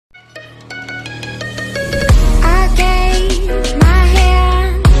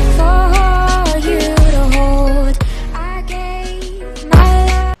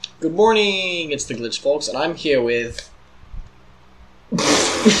Good morning, it's the Glitch Folks, and I'm here with...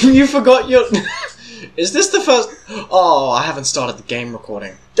 You forgot your... Is this the first... Oh, I haven't started the game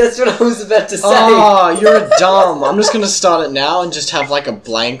recording. That's what I was about to say. Oh, you're dumb. I'm just gonna start it now and just have like a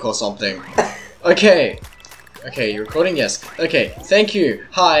blank or something. Okay. Okay, you're recording? Yes. Okay, thank you.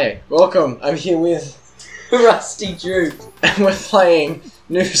 Hi, welcome. I'm here with... Rusty Drew. And we're playing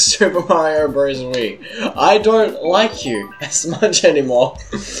New Super Mario Bros. Wii. I don't like you as much anymore.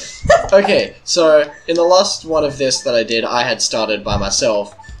 Okay, so in the last one of this that I did, I had started by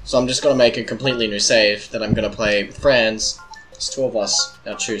myself. So I'm just gonna make a completely new save that I'm gonna play with friends. There's two of us.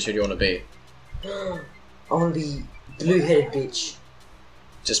 Now choose, who do you want to be? I want to be blue-headed bitch.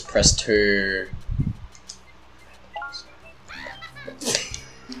 Just press 2.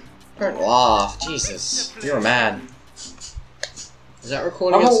 Don't laugh, Jesus. You're a man. Is that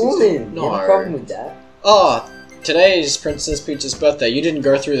recording? I'm a woman. No. You have a problem with that? Oh, today's Princess Peach's birthday. You didn't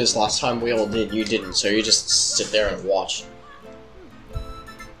go through this last time we all did. You didn't, so you just sit there and watch. I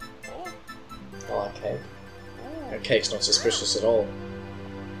like cake. A cake's not suspicious at all.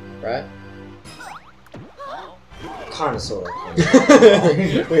 Right? Kinda,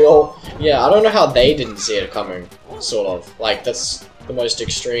 sorta. We all... Yeah, I don't know how they didn't see it coming, sort of. Like, that's the most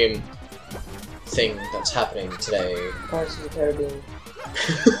extreme thing that's happening today. Pirates of the Caribbean.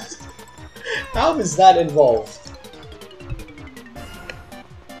 How is that involved?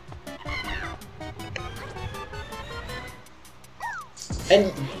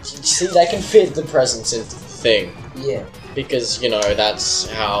 And, see, they can fit the presents into the thing. Yeah. Because, you know, that's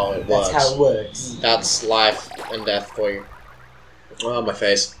how it works. That's how it works. That's life and death for you. Oh, my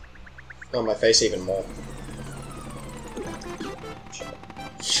face. Oh, my face even more.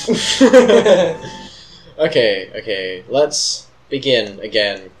 Okay, let's begin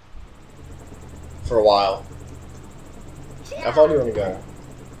again. For a while. How far do you want to go?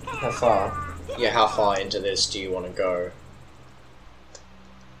 How far? Yeah, how far into this do you want to go?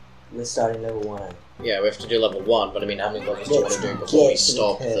 We're starting level 1. Yeah, we have to do level 1, but I mean, how many levels do you want to do before we get to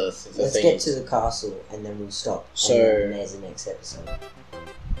stop the the Let's thing? get to the castle and then we'll stop. So- And then there's the next episode.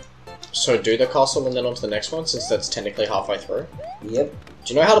 So do the castle and then on to the next one, since that's technically halfway through? Yep.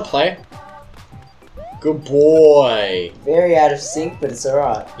 Do you know how to play? Good boy! Very out of sync, but it's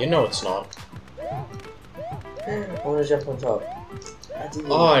alright. You know it's not. I wanna jump on top. I did.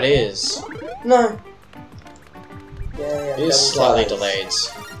 Oh, it is. No! Yeah, It is slightly delayed.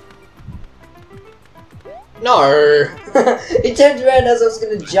 No! It turned around as I was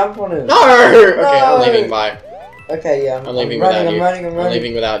gonna jump on him. No! Okay, No! I'm leaving, bye. Okay, yeah. I'm leaving running, without you. I'm running. I'm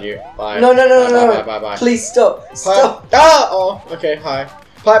leaving without you. Bye. No, no, no, Bye, no, bye, no. bye, bye. Please stop. Stop. Pipe. Ah! Oh, okay, hi.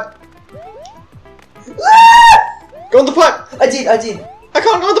 Pipe! Go on the pipe! I did. I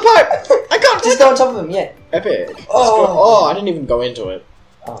can't go on the pipe! I can't Just go on top of him, yeah. Epic. Let's Oh. go. Oh, I didn't even go into it.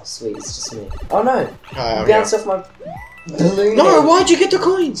 Oh, sweet, it's just me. Oh no. Hi, You I'm here. bounced off my balloon. No, head. why'd you get the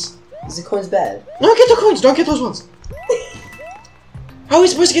coins? Is the coins bad? No, get the coins! Don't get those ones! How are we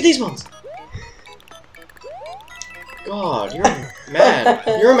supposed to get these ones? God, you're a man.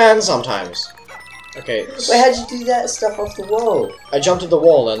 You're a man sometimes. Okay. Wait, how'd you do that stuff off the wall? I jumped at the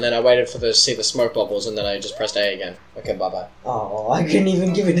wall and then I waited for the see the smoke bubbles and then I just pressed A again. Okay, bye bye. Oh, I couldn't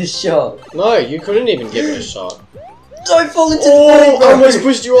even give it a shot. No, you couldn't even give it a shot. Don't fall into Oh, the I thing, almost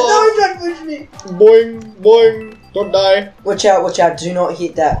pushed you off. No, don't push me. Boing, boing. Don't die. Watch out, do not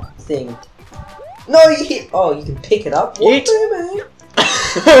hit that thing. No, you hit. Oh, you can pick it up? Yeet. What,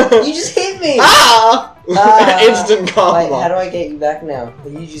 you just hit me! Ah! Ah. Instant karma. Wait, how do I get you back now? Are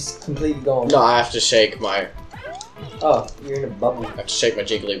you just completely gone? No, I have to shake my. Oh, you're in a bubble. I have to shake my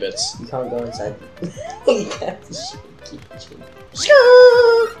jiggly bits. You can't go inside. You have to shake your chin.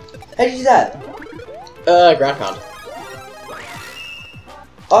 How do you do that? Ground pound.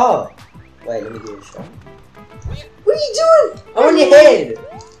 Oh! Wait, let me give it a shot. What are you doing? I'm on your head!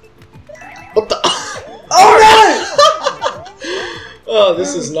 What the? Oh Oh,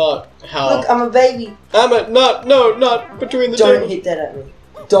 this is not no! how. Look, I'm a baby. Not between the Don't two. hit that at me.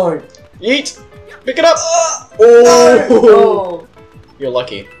 Don't. Yeet! Pick it up! Oh! No! You're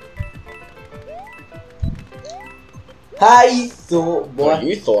lucky. How you thought, boy? What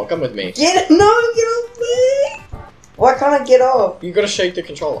you thought? Come with me. Get off me! Why can't I get off? You gotta shake the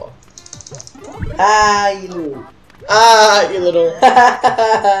controller. Ah, you little. Ah, you little. Wait,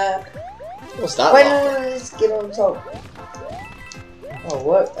 What's that? no, let's get on top. Oh,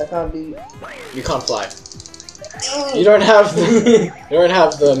 what? I can't be. You can't fly. You don't have the. You don't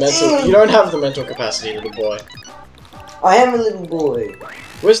have the mental. You don't have the mental capacity, little boy. I am a little boy.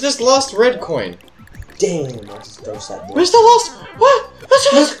 Where's this last red coin? Damn, I just dodged that boy. Where's the last? What? What's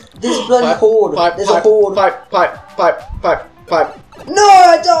the last? Look, there's a bloody Pipe, horde. Pipe, There's pipe, a horde. Pipe, pipe, pipe, pipe, Pipe. No,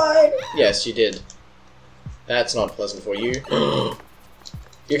 I died! Yes, you did. That's not pleasant for you.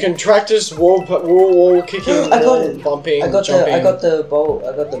 You can practice wall kicking, I got wall it. bumping, I got jumping. the bowl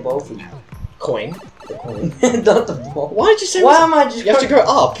for you. Coin. The coin. Not the ball. Why did you say? Why am I just? You have to go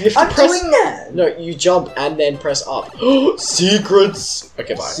up. You have to I'm press. doing that. No, you jump and then press up. Secrets.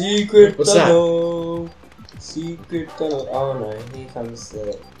 Okay, bye. Secret What's that? tunnel. Secret tunnel. Oh no, here comes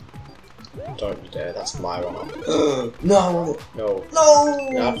the. Don't you dare. That's my one. No, I want it. No, No.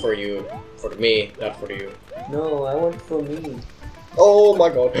 not for you. For me, not for you. No, I want it for me. Oh my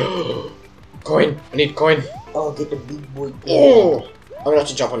god. Coin. I need coin. Oh, get the big boy. Oh. I'm gonna have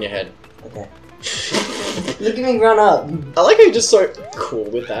to jump on your head. Okay. Look at me run up. I like how you're just so cool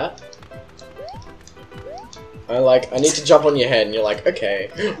with that. I need to jump on your head and you're like, okay.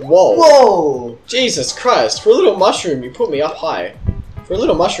 Whoa. Whoa. Jesus Christ. For a little mushroom, you put me up high. For a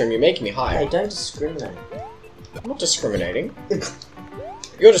little mushroom, you're making me high. Hey, don't discriminate. I'm not discriminating.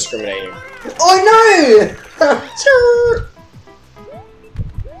 You're discriminating. Oh no! Sir.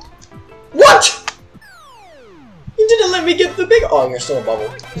 What? You didn't let me get the big. Oh, you're still a bubble.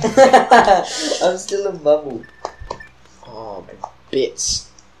 I'm still a bubble. Oh, my bits.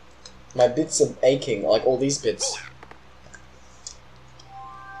 My bits are aching, like all these bits.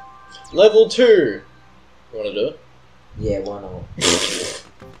 Level 2. You wanna do it? Yeah, why not?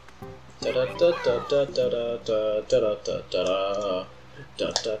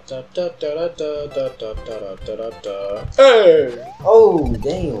 Hey! Oh,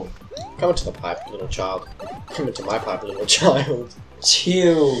 damn. Come into the pipe, little child. Come into my pipe, little child.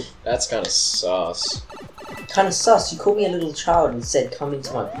 Chill. That's kind of sus. Kind of sus. You called me a little child and said, come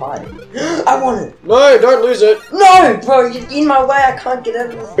into my pipe. I want it. No, don't lose it. No, bro, you're in my way. I can't get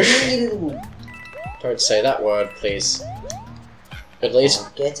out of this. Don't say that word, please. At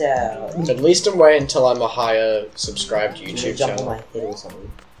least, Get out. at least I'm waiting until I'm a higher subscribed You YouTube jump on channel. my head or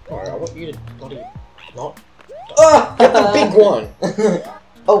something. Alright, I want you to bloody not Oh! get the big one.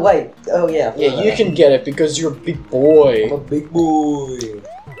 Oh, wait. Oh, yeah. Yeah, you can get it because you're a big boy. I'm a big boy.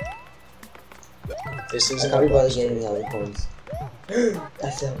 This I isn't can't be a bothered getting the other coins. I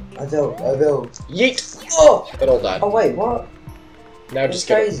fell. yeet. Oh! It all died. Oh, wait, what? Now That's just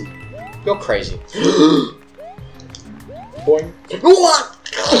get it. crazy. You're crazy. Boing.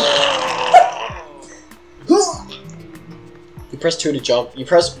 You press 2 to jump. You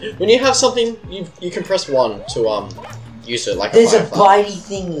press when you have something. You can press 1 to use it like There's a a firefly. bitey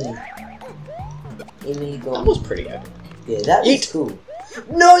thingy. And then you go. That was pretty epic. Yeah, that was Yeet. cool.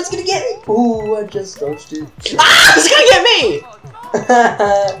 No, it's gonna get me! Ooh, I just dodged it. Ah! It's gonna get me!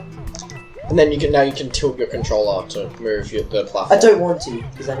 And then you can tilt your controller to move the platform. I don't want to,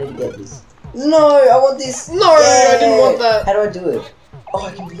 because I need to get this. No, I want this! No, I didn't want that. How do I do it? Oh,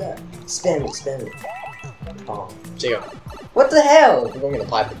 I can do that. Spam it. Oh. See ya. What the hell? I'm going to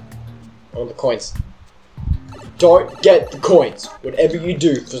pipe it. I want the coins. Don't get the coins. Whatever you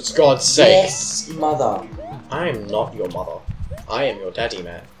do, for God's sake. Yes, mother. I am not your mother. I am your daddy,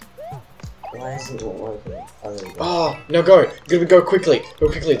 man. Why isn't it working? Oh, there we go. Oh, no, go. You gotta go quickly. Go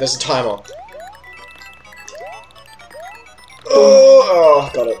quickly. There's a timer. Oh,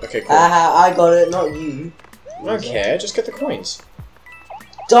 got it. Okay, cool. I got it, not you. I don't care. Just get the coins.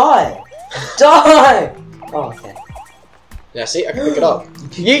 Die! Die! Oh, okay. Now, see, I can pick it up. You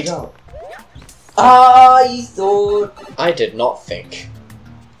picked Yeet. it up. Ah, you thought. I did not think.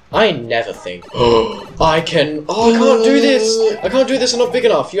 I never think. I can. Oh, I can't do this. I can't do this. I'm not big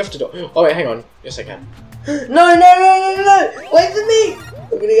enough. You have to do. Oh wait, hang on. Yes, I can. No! Wait for me!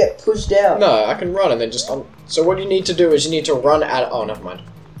 I'm gonna get pushed out. No, I can run and then just. So what you need to do is you need to run at. Oh, never mind.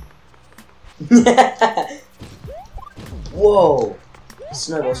 Whoa!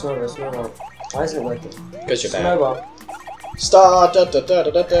 Snowball. Why isn't it working? Because you're bad. Snowball. Start. Pick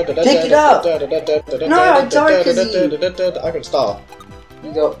it up. No, I don't, 'cause I can start.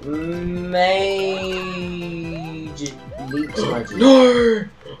 You got major leaps, my G. No,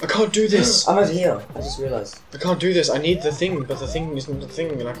 I can't do this. I'm over here. I just realized. I can't do this. I need the thing, but the thing isn't the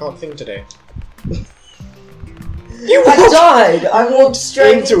thing, and I can't think today. You I died! I walked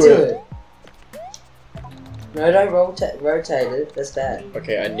straight into into it. it. No, don't rotate it. That's bad.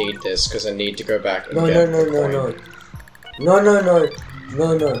 Okay, I need this because I need to go back and No. get the coin. No.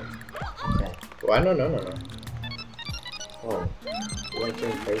 Okay. Why? No. Oh. Like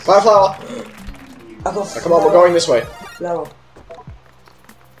your face. Fire flower! I got Oh, come on, we're going this way. flower.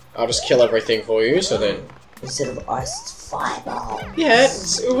 I'll just kill everything for you, so then... Instead of ice, it's fireball. Yeah,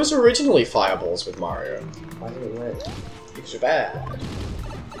 it was originally fireballs with Mario. Why did it work? Because you're bad.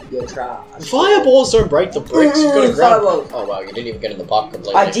 You're trash. Fireballs don't break the bricks. You gotta grab. Fireballs. Oh wow, you didn't even get in the park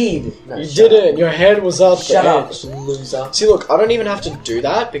completely. I did. No, You shut didn't. Your head was up. Up. Shut the up, edge. loser. See, look, I don't even have to do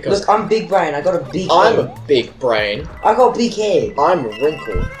that because Look, I'm big brain. I got a big I'm head. a big brain. I got big head. I'm a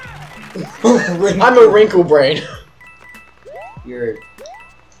wrinkle. I'm a wrinkle brain. You're a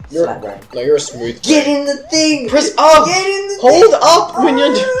You're- flat brain. No, you're a smooth. Get brain. in the thing. Press up. Get in the Hold thing. up when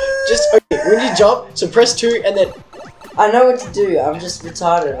you're just okay, when you jump. So press 2 and then I know what to do. I'm just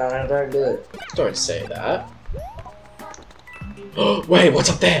retarded and I don't do it. don't say that. Wait, what's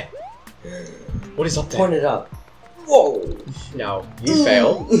up there? What is up there? Point it up. Whoa. Now you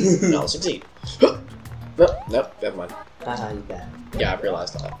fail. Now I'll succeed. Nope, nope, never mind. Haha, you bad. Yeah, I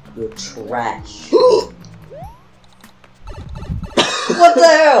realized that. You're trash. What the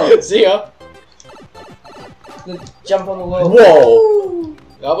hell? See ya. Look, jump on the wall. Whoa.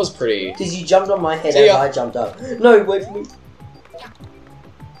 That was pretty. Because you jumped on my head See as ya. I jumped up. No, wait for me.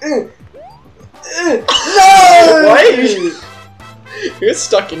 No! Wait. You're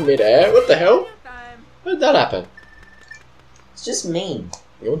stuck in midair. What the hell? How did that happen? It's just mean.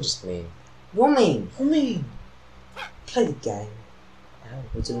 You're just mean. You're mean. You're mean. Play the game. No,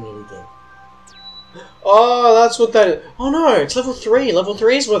 we're doing it again. Oh, that's what that is. Oh no, it's level 3. Level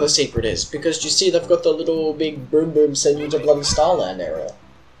 3 is where the secret is. Because you see, they've got the little big boom boom send you to bloody Starland area.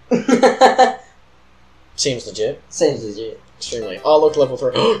 Seems legit. Seems legit. Extremely. Oh, look, level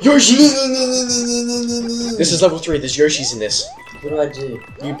 3. Yoshi! This is level 3. There's Yoshis in this. What do I do?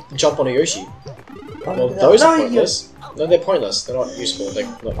 You jump on a Yoshi. Oh, Well, no, those are no, pointless. No, they're pointless. They're not useful. They're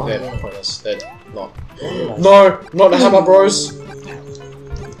yeah. pointless. They're not. you- No, not the hammer, bros.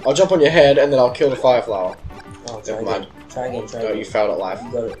 I'll jump on your head and then I'll kill the fire flower. Oh, try Never mind. again. Try again. Try No, again. you failed at life.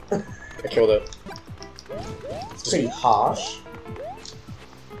 You got it. I killed it. It's pretty harsh.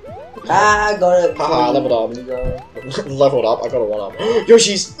 Ah, I got it. Haha, leveled up. You got it. Leveled up. I got a 1-up.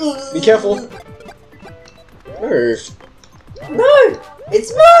 Yoshi's! Be careful. Move. No!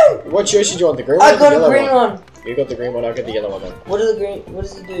 It's mine! What Yoshi do you want? The green one I or the got yellow a green one. You got the green one, I'll get the yellow one then. What does the green? What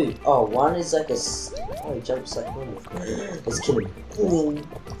does he do? Oh, one is like a. Oh, he jumps like one. Let's kill him.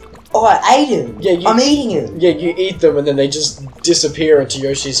 Oh, I ate him. Yeah, you- I'm eating him. Yeah, you eat them and then they just disappear into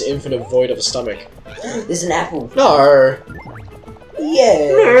Yoshi's infinite void of a stomach. There's an apple. No!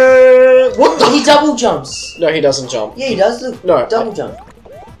 Yeah. What the? He double jumps. No, he doesn't jump. Yeah, he does. Look. No. Double jump.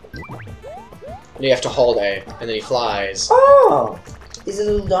 You have to hold A, and then he flies. Oh, he's a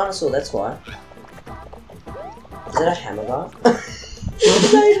little dinosaur. That's why. Is that a hammer guy?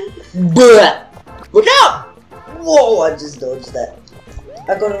 Bleh. Look out! Whoa! I just dodged that.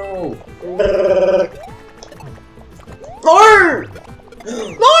 I got it all. No!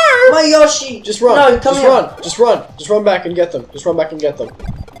 No! My Yoshi. Just run. No, come just here. run. Just run. Just run back and get them. Just run back and get them.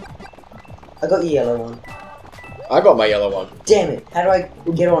 I got the yellow one. I got my yellow one. Damn it! How do I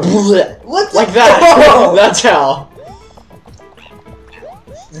get on? Bleh. What? The Like that. That's how.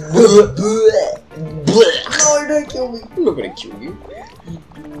 Bleh. No, don't kill me. I'm not gonna kill you. You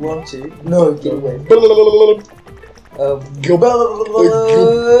want to? No, get away.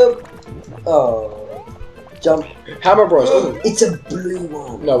 Oh, jump. Hammer Bros. Ooh. It's a blue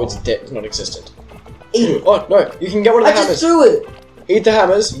one. No, it's dead. It's non-existent. Eat it. Oh no! You can get one of I the just hammers. threw it. Eat the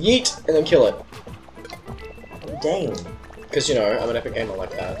hammers, yeet, and then kill it. Damn. Because, you know, I'm an epic gamer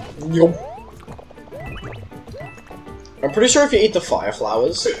like that. Yup. I'm pretty sure if you eat the fire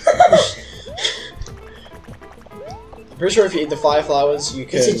flowers... I'm pretty sure if you eat the fire flowers, you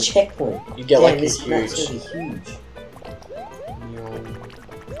can... It's a checkpoint. You get Damn, like a this map's huge... gonna be huge.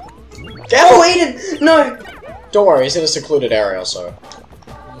 Careful! Oh, eat it! No! Don't worry, it's in a secluded area, so...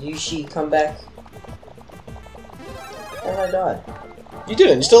 Yoshi, come back. How did I die? You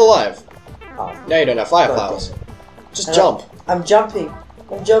didn't, you're still alive. Oh, Now you don't have fire God flowers. damn it. Just And jump. I'm jumping.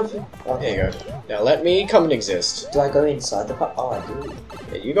 I'm jumping. Okay. There you go. Now let me come and exist. Do I go inside the pub? Oh, I do.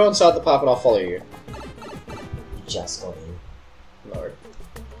 Yeah, you go inside the pipe and I'll follow you. Just got in. No.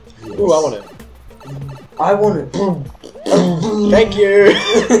 Yes. Ooh, I want it. I want it. Thank you!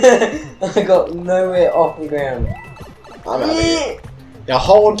 I got nowhere off the ground. I'm out of here. Now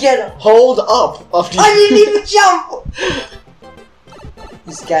hold... Get it. Hold up after you... I didn't even jump!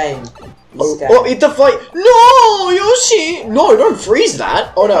 This game. This game. Oh, eat the fight! No, Yoshi! No, don't freeze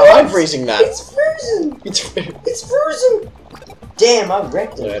that! Oh no, I'm freezing that. It's frozen! It's... It's frozen! Damn, I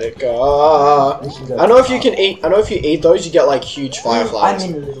wrecked it. Let it go. We can go I know if you can eat... I know if you eat those, you get like huge I'm fireflies.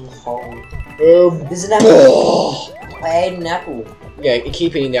 in a little hole. Um... There's an apple. Oh. I ate an apple. Yeah, you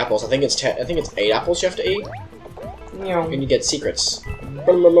keep eating the apples. I think it's 10... I think it's 8 apples you have to eat. No! And you get secrets.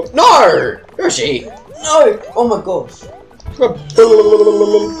 No! Yoshi! Oh my gosh.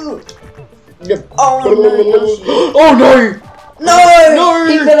 Yep. Oh no, Yoshi. Oh no! No! No!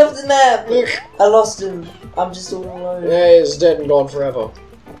 He fell off I lost him. I'm just all alone. Yeah, he's dead and gone forever.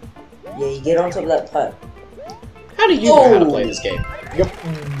 Yeah, you get on top of that pipe. How do you know how to play this game? Yep.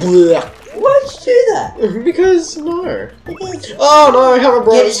 Why'd you do that? Because no. Oh no, hammer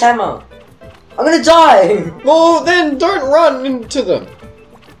bros. Get his hammer. I'm gonna die. Well, then don't run into them.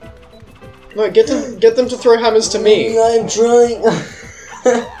 No, get them to throw hammers to me. I'm trying.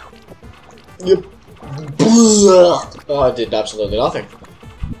 Yep. Oh, I did absolutely nothing.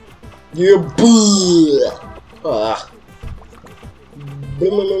 Yep.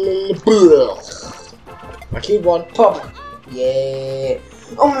 I killed one. Pop. Yeah.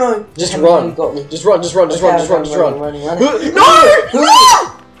 Oh no. Just Hammer run. Got me. Just run. Running.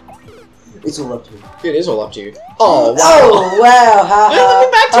 No! It's all up to you. It is all up to you. Oh, wow. Oh wow! Ha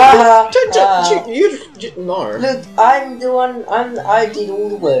Back to you. No. Look, I'm the one. I did all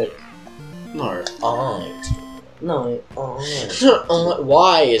the work. No. I. No. Oh.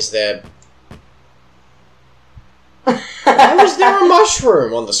 Why is there? Why was there a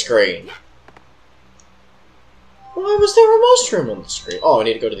mushroom on the screen? Why was there a mushroom on the screen? Oh, I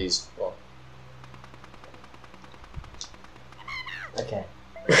need to go to these. Well. Okay.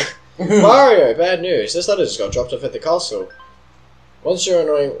 Mario, bad news. This letter just got dropped off at the castle. Once your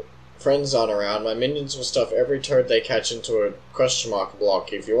annoying friends aren't around, my minions will stuff every toad they catch into a question mark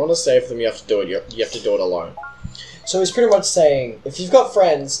block. If you want to save them, you have to do it. You have to do it alone. So he's pretty much saying, if you've got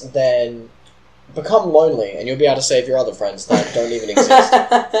friends, then become lonely, and you'll be able to save your other friends that don't even exist.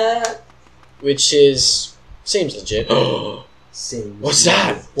 Which seems legit. What's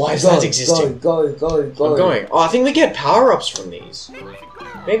that? Why is that existing? Go. I'm going. Oh, I think we get power-ups from these.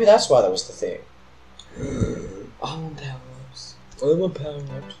 Maybe that's why that was the thing. I want power-ups. I want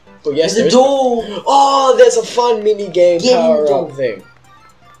power-ups. Oh, yes, there's a door! Oh, there's a fun mini-game Get in the power-up door. thing.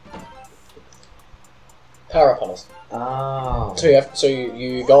 Power-up funnels. Oh. So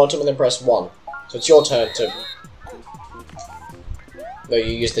you go onto them and then press 1. So it's your turn to... No,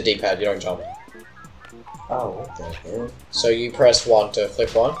 you use the D-pad, you don't jump. Oh, what the hell? So you press 1 to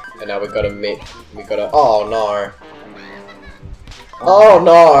flip 1, and now we've got to oh no. Oh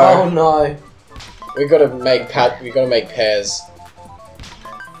no! Oh no. We gotta make pairs.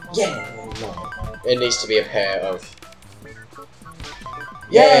 Yeah, no. It needs to be a pair of.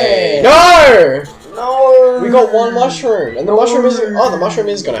 Yay! No! No! We got one mushroom, and the No. mushroom is. Oh, the mushroom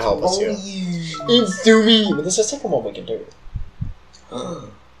is gonna help us Only here. you. It's to me. But there's a second one we can do.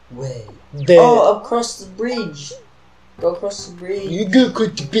 Wait. There. Oh, across the bridge. Go across the bridge. You go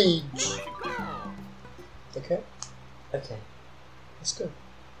across the beach. Okay, Okay. that's good.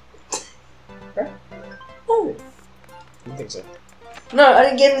 No. You think so? No, I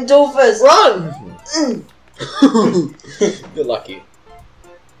didn't get in the door first. Run! Mm. You're lucky.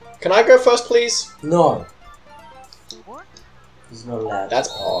 Can I go first, please? No. He's not allowed. That's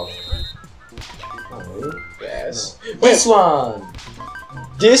Pog. No. Yes. This one.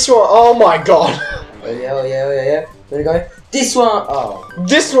 This one. Oh my god. Oh yeah. There we go. This one. Oh.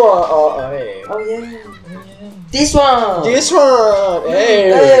 This one. Oh, hey. Oh yeah. This one. This one.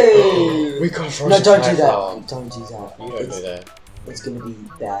 Hey. Hey. We got frozen. No, don't do flower. that. Don't do that. You don't do that. It's gonna be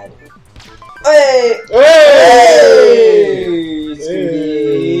bad. Hey. Hey. It's gonna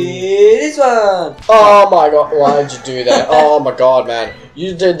be this one. Oh my god. Why did you do that? Oh my god, man.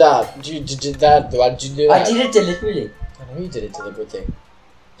 You did that. You did that. Why did you do that? I did it deliberately. I know you did it deliberately.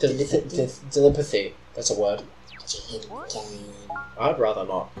 Telepathy. That's a word. I'd rather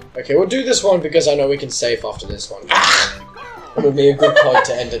not. Okay, we'll do this one because I know we can save after this one. It would be a good point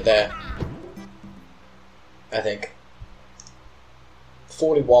to end it there. I think.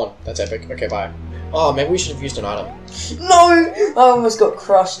 41. That's epic. Okay, bye. Oh, maybe we should have used an item. No! I almost got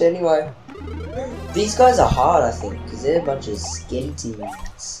crushed anyway. These guys are hard, I think, because they're a bunch of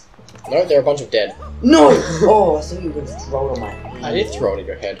skeletons. No, they're a bunch of dead. No! Oh, I thought you were going to throw it on my head. I did throw it at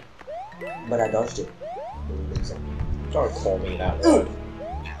your head. But I dodged it. Don't call me that word.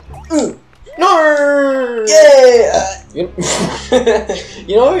 Mm. No! Yeah!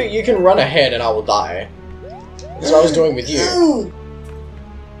 You know, you can run ahead and I will die. That's what I was doing with you.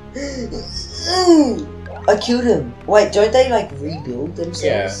 I killed him. Wait, don't they like rebuild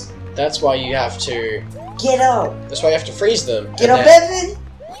themselves? Yeah. That's why you have to. Get up! That's why you have to freeze them. Get and up, then- Evan!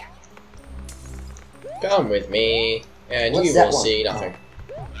 Come with me, and What's you that will one? see nothing.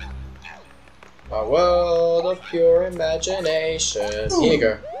 A world of pure imagination. Ooh. Here you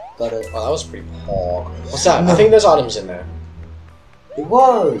go. Got it. Oh, that was pretty hog. What's that? I think there's items in there. It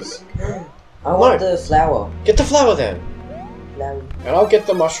was! I want the flower. Get the flower then. Flower. And I'll get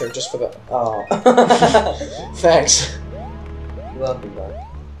the mushroom just for that. Oh. Thanks. You're welcome, bro.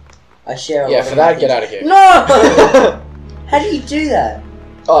 I share a Yeah, lot for of that, my get things. out of here. No! How do you do that?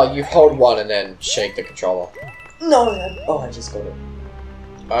 Oh, you hold one and then shake the controller. No! Oh, I just got it.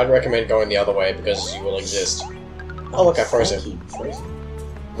 I'd recommend going the other way because you will exist. Oh look, I froze him.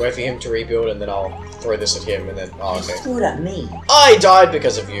 Wait for him to rebuild and then I'll throw this at him and then... Oh, okay. Throw it at me. I died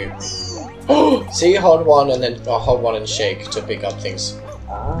because of you. See, hold one and then... hold one and shake to pick up things.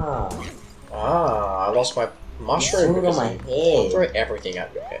 Ah. Ah, I lost my mushroom Threw it on because my I'll head. throw everything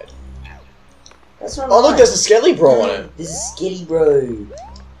at your head. That's not Oh look, nice. there's a Skelly Bro on it. This is Skitty Bro.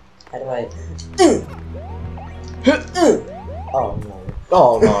 How do I... Oh no.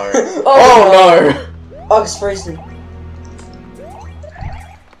 Oh no. Oh, Oh no. I was frozen.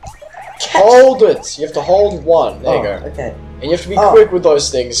 Hold it. You have to hold one. There you go. Okay. And you have to be quick with those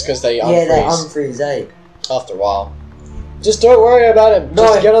things because they unfreeze Yeah, they unfreeze, eh? after a while. Just don't worry about him. No.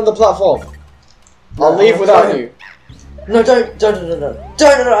 Just get on the platform. I'll No, leave I'm without trying. you. No, don't,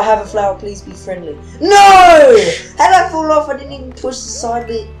 have a flower, please be friendly. No! How did I fall off? I didn't even push the side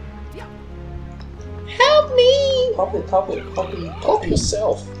bit. Help me! Pop it, pop it, pop it. Help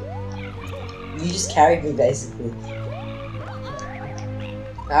yourself. You just carried me, basically.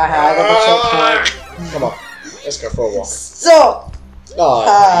 I got the checkpoint. Come on, let's go for a walk. Stop!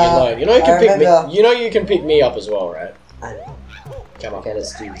 Oh, you know you I can pick me. remember. You know you can pick me up as well, right? I know. Come on. Okay,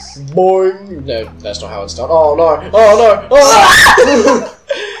 let's do this. Boing. No, that's not how it's done. Oh no! Oh no! Oh!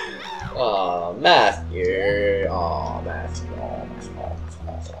 Oh, Matthew. Oh, Matthew. Oh, Matthew.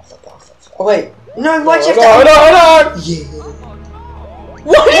 Oh, wait. No, why'd you No, have no, no! to... Yeah.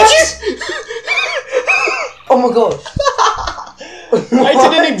 What did you? Oh my gosh. I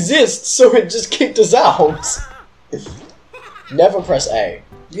didn't exist, so it just kicked us out. Never press A.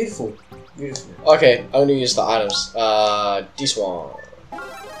 Beautiful. Beautiful. Okay, I'm gonna use the items. This one.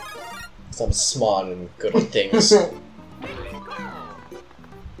 Because I'm smart and good at things.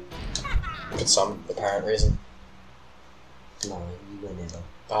 For some apparent reason. No, you were never.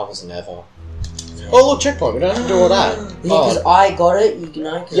 I was never. Oh, look, checkpoint. We don't have to do all that. Yeah, because I got it, you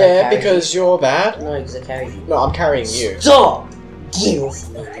know? Cause I Yeah, carried because you're bad. you. No, because I carried you. No, I'm carrying you. Stop! Get off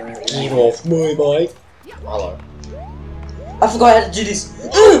me. Get off me, mate. Hello. I forgot how to do this.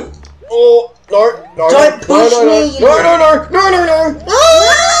 Oh, no, no. Don't push no, no, me, No, you no, no, no, no, no, no.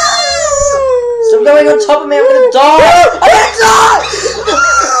 Stop going on top of me, I'm gonna die! I'm gonna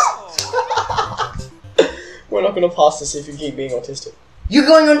die! We're not gonna pass this if you keep being autistic. You're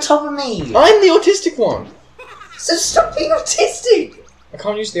going on top of me! I'm the autistic one. So stop being autistic! I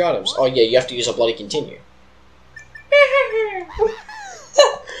can't use the items. Oh yeah, you have to use a bloody continue.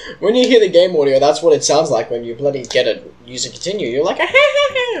 When you hear the game audio, that's what it sounds like when you bloody get a use a continue. You're like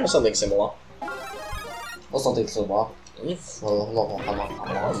or something similar. Or something similar.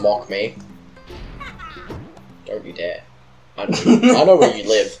 Mock me. Don't you dare. I know where you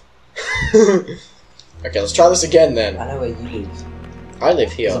live. Okay, let's try this again then. I know where you live. I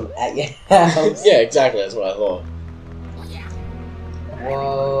live here. I'm at your house. Yeah, exactly, that's what I thought.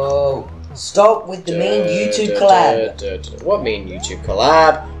 Whoa. Stop with the mean YouTube collab. What mean YouTube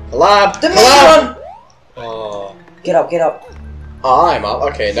collab? Collab! The mean collab! one! Oh. Get up, get up. Oh, I'm up.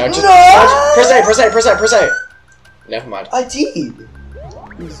 Okay, now just, No! now just press A, press A, press A, press A. Never mind. I did.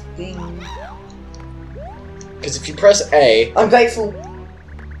 He's being... Because if you press A, Ungrateful.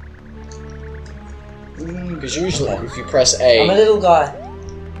 because usually Okay. if you press I'm a A, little guy.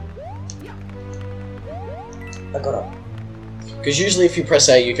 I got up. because usually if you press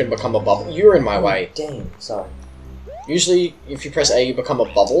A, you can become a bubble. You're in my way. Damn, sorry. Usually, if you press A, you become a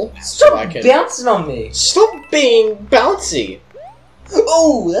bubble. Stop so I can... bouncing on me! Stop being bouncy.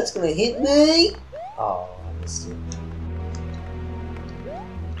 Oh, that's gonna hit me! Oh, I missed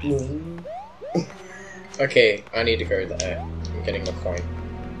it. Okay, I need to go there. I'm getting the coin.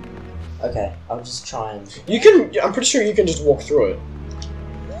 Okay, I'll just try and... You can. I'm pretty sure you can just walk through it.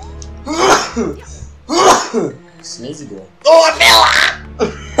 Sneezy boy. Oh, I fell!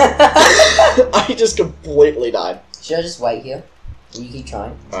 I just completely died. Should I just wait here? Will you keep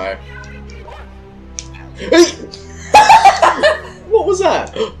trying? Alright. What was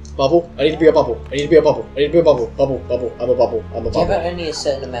that? Bubble? I need to be a bubble. I need to be a bubble. I need to be a bubble. Bubble, bubble. I'm a bubble. I'm a Do you have bubble. only a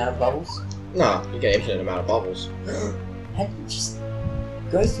certain amount of bubbles? No, you get an infinite amount of bubbles. How do you just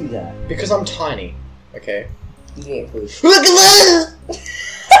go through that? Because I'm tiny. Okay. You get pushed.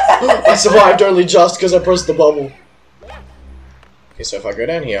 I survived only just because I pressed the bubble. Okay, so if I go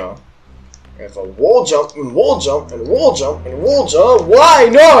down here, if I wall jump and wall jump and wall jump and wall jump, why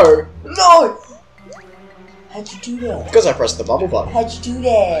no? No! How'd you do that? Because I pressed the bubble button. How'd you do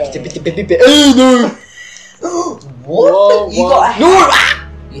that? Oh What? Whoa, You whoa. got a No! hack.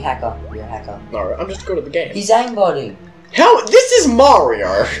 You hacker. You're a hacker. No, I'm just good at the game. He's aimbotting. How? This is Mario!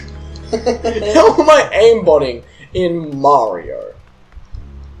 How am I aimbotting in Mario?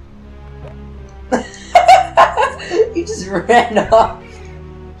 You just ran off.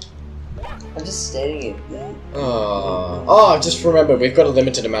 I'm just staring at you. Oh, just remember, we've got a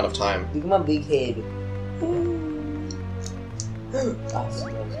limited amount of time. Look at my big head.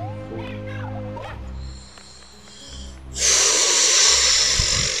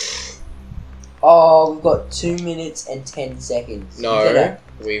 Oh, we've got 2 minutes and 10 seconds. No,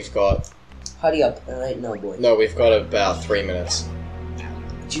 we've got... Hurry up. No, boy. No, we've got about 3 minutes.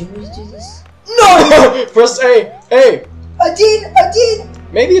 Do you want me to do this? No! Press A! A! I did!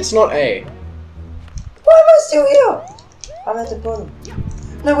 Maybe it's not A. Why am I still here? I'm at the bottom.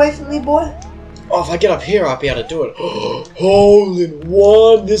 No, wait for me, boy. Oh, if I get up here, I'll be able to do it. Hole in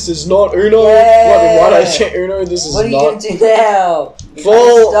one! This is not Uno! Yeah. Why did I say Uno? This is What are you not... gonna do now?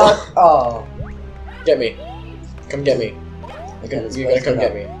 Fall! Oh. Get me. Come get me. Okay, You gotta come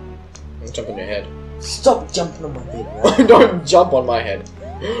get me. I'm jumping your head. Stop jumping on my head, right? Don't jump on my head.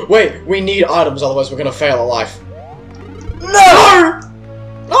 Wait, we need items, otherwise we're gonna fail at life. No!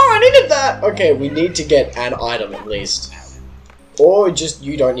 No, I needed that! Okay, we need to get an item at least. Or just,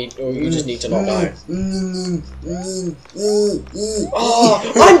 you don't need, or you just need to not die. Oh,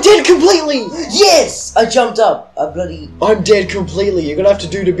 I'm dead completely! Yes! I jumped up. I'm dead completely. You're gonna have to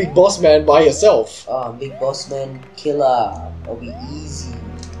do the big boss man by yourself. Oh, big boss man killer. I'll be easy.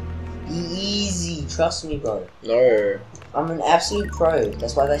 Be easy. Trust me, bro. No. I'm an absolute pro.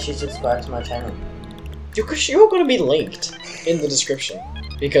 That's why they should subscribe to my channel. You're gonna be linked in the description.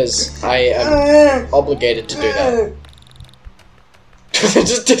 Because I am obligated to do that. It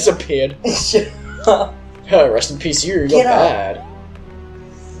just disappeared. Shut up. Rest in peace, you're Get up. bad.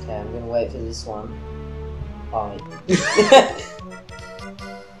 Okay, I'm gonna wait for this one. Oh.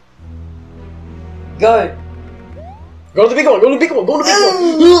 Go! Go to the big one, go to the big one, go to the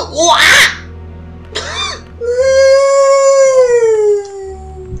big one!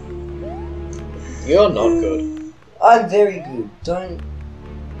 You're not good. I'm very good. Don't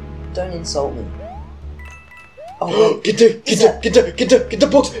insult me. Oh wait. Get the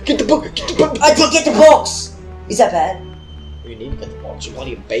box, get the box. I did get the box! Is that bad? You need to get the box, you're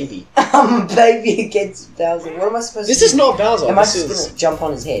bloody a baby. I'm a baby against Bowser. What am I supposed to do? This is not Bowser, Am I this just is... gonna jump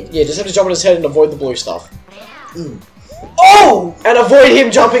on his head? Yeah, just have to jump on his head and avoid the blue stuff. Oh! And avoid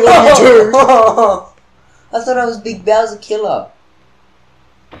him jumping on you too! I thought I was Big Bowser Killer.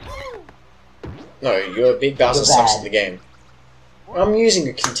 No, you're Big Bowser You're sucks bad. at the game. I'm using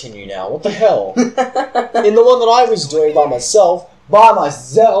a continue now, what the hell? In the one that I was doing by myself, By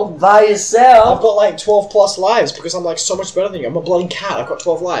yourself? I've got like 12 plus lives because I'm like so much better than you. I'm a bloody cat, I've got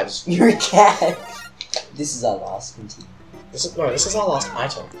 12 lives. You're a cat. This is our last continue. This is our last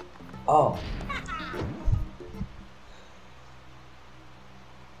item. Oh.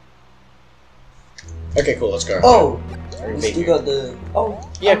 Okay, cool, let's go. Oh! I'm gonna You beat still you. got the... Oh.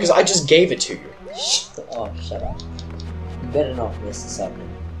 Yeah, because I just gave it to you. Oh, shut up. You better not mess this up, man.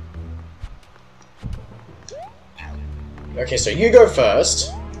 Okay, so you go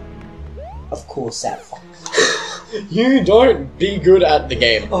first. Of course that You don't be good at the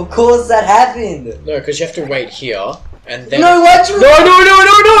game. Of course that happened! No, because you have to wait here, and then... No, why'd you... No!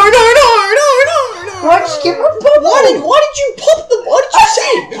 Why'd you skip my pop? Why did you pop the... What did you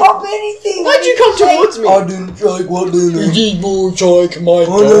say? Pop anything! Why'd you come towards me? I didn't shake what do You didn't shake my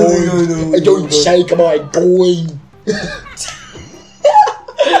boy. I don't shake my boy.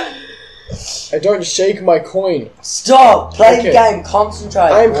 I don't shake my coin. Stop! Play Okay. the game, concentrate.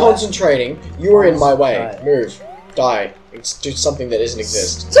 I am boy. concentrating. You are in my way. Concentrate. Move. Die. Do something that doesn't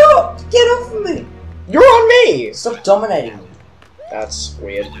exist. Stop! Get off of me! You're on me! Stop dominating me. That's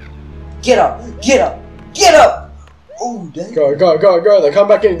weird. Get up! Get up! Get up! Oh, damn. Go. They come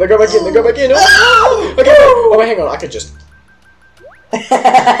back in. They go back in. Oh! Okay. Oh, wait, hang on. I could just...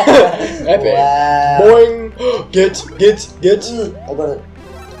 Epic. Wow. Boing. Get. I got it.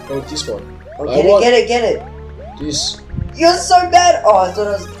 Oh, this one. Oh, I get want- it. This. You're so bad! Oh, I thought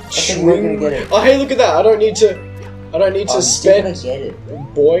I was... I think we were gonna get it. Oh, hey, look at that. I don't need to Oh, I'm still spend... gonna get it.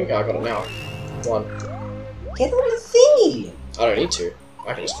 Boing. Oh, I got it now. One. Get on the thingy! I don't need to.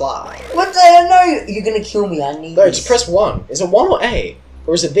 I can just fly. What the hell? No, you're gonna kill me. I need No, this. just press 1. Is it 1 or A?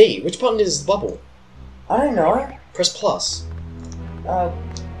 Or is it B? Which button is the bubble? I don't know. Press plus.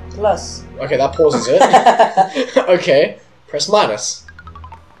 Plus. Okay, that pauses it. Okay. Press minus.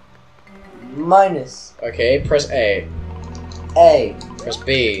 Minus. Okay, press A. A. Press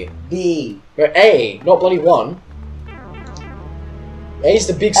B. B. No, A, not bloody 1. A is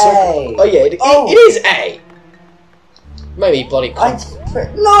the big circle. A. Oh yeah, it is A. Maybe bloody No, I'm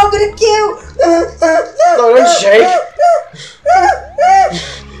gonna kill! No, don't shake.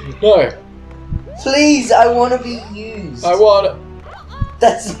 No. Please, I wanna be used. I want...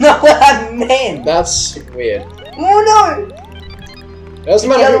 That's not what I meant. That's weird. Oh no! Doesn't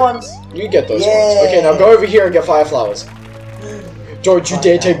The matter. other ones. You get those Yeah. ones. Okay, now go over here and get fire flowers. Don't you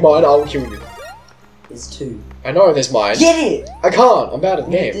dare take mine, I'll kill you. There's 2. I know there's mine. Get it! I can't, I'm bad at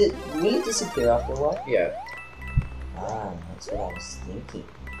the game. Will it disappear after a while? Yeah. Ah, that's what I was thinking.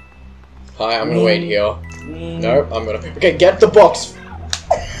 Hi, I'm gonna wait here. Mm. No, I'm gonna. Okay, get the box.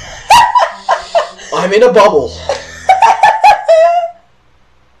 I'm in a bubble.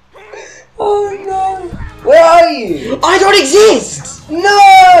 Oh no! Where are you? I don't exist!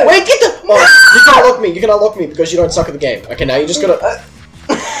 No! Wait, get the. Oh, you can unlock me, you can unlock me because you don't suck at the game. Okay, now you just gotta.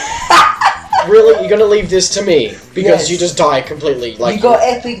 Really? You're gonna leave this to me? Because Yes. you just die completely. Like You got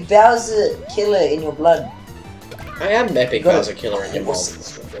Epic Bowser Killer in your blood. I am Epic Go. Bowser Killer in your mom.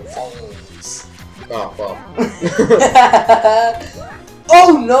 Oh, well.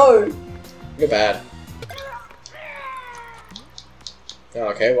 Oh no! You're bad.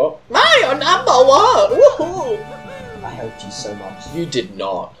 Okay, well. Mario #1! Woohoo! I helped you so much. You did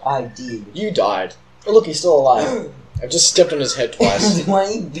not. I did. You died. Oh, look, he's still alive. I've just stepped on his head twice. Why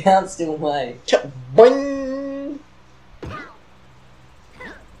you bounced away? Boing!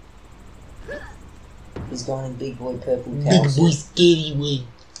 He's going in big boy purple cows. skinny wing.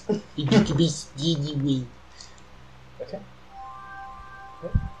 Big boy skinny wing. Okay.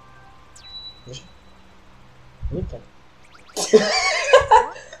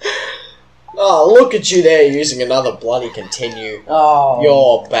 Oh, look at you there using another bloody continue. Oh.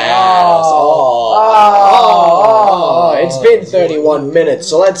 You're badass. Oh. It's been 31 minutes,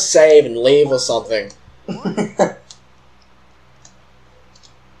 so let's save and leave or something.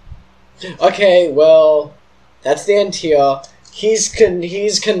 Okay, well, that's the end here. He's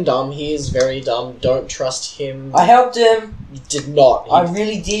dumb. He is very dumb. Don't trust him. I helped him. He did not. I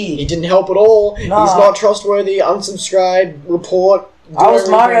really did. He didn't help at all. Nah. He's not trustworthy. Unsubscribe. Report. I was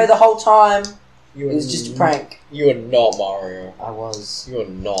Mario the whole time. You It was just a prank. You are not Mario. I was. You are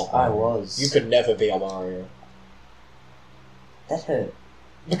not. I was. You could never be a Mario. That hurt.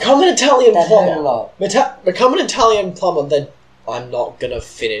 Become an Italian That hurt a plumber. lot. Become an Italian plumber. Then I'm not gonna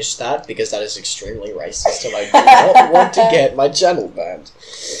finish that because that is extremely racist, and I do not want to get my channel banned.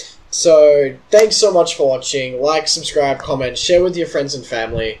 So thanks so much for watching. Like, subscribe, comment, share with your friends and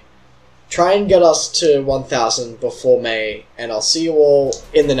family. Try and get us to 1,000 before May, and I'll see you all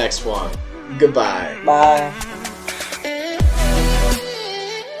in the next one. Goodbye. Bye.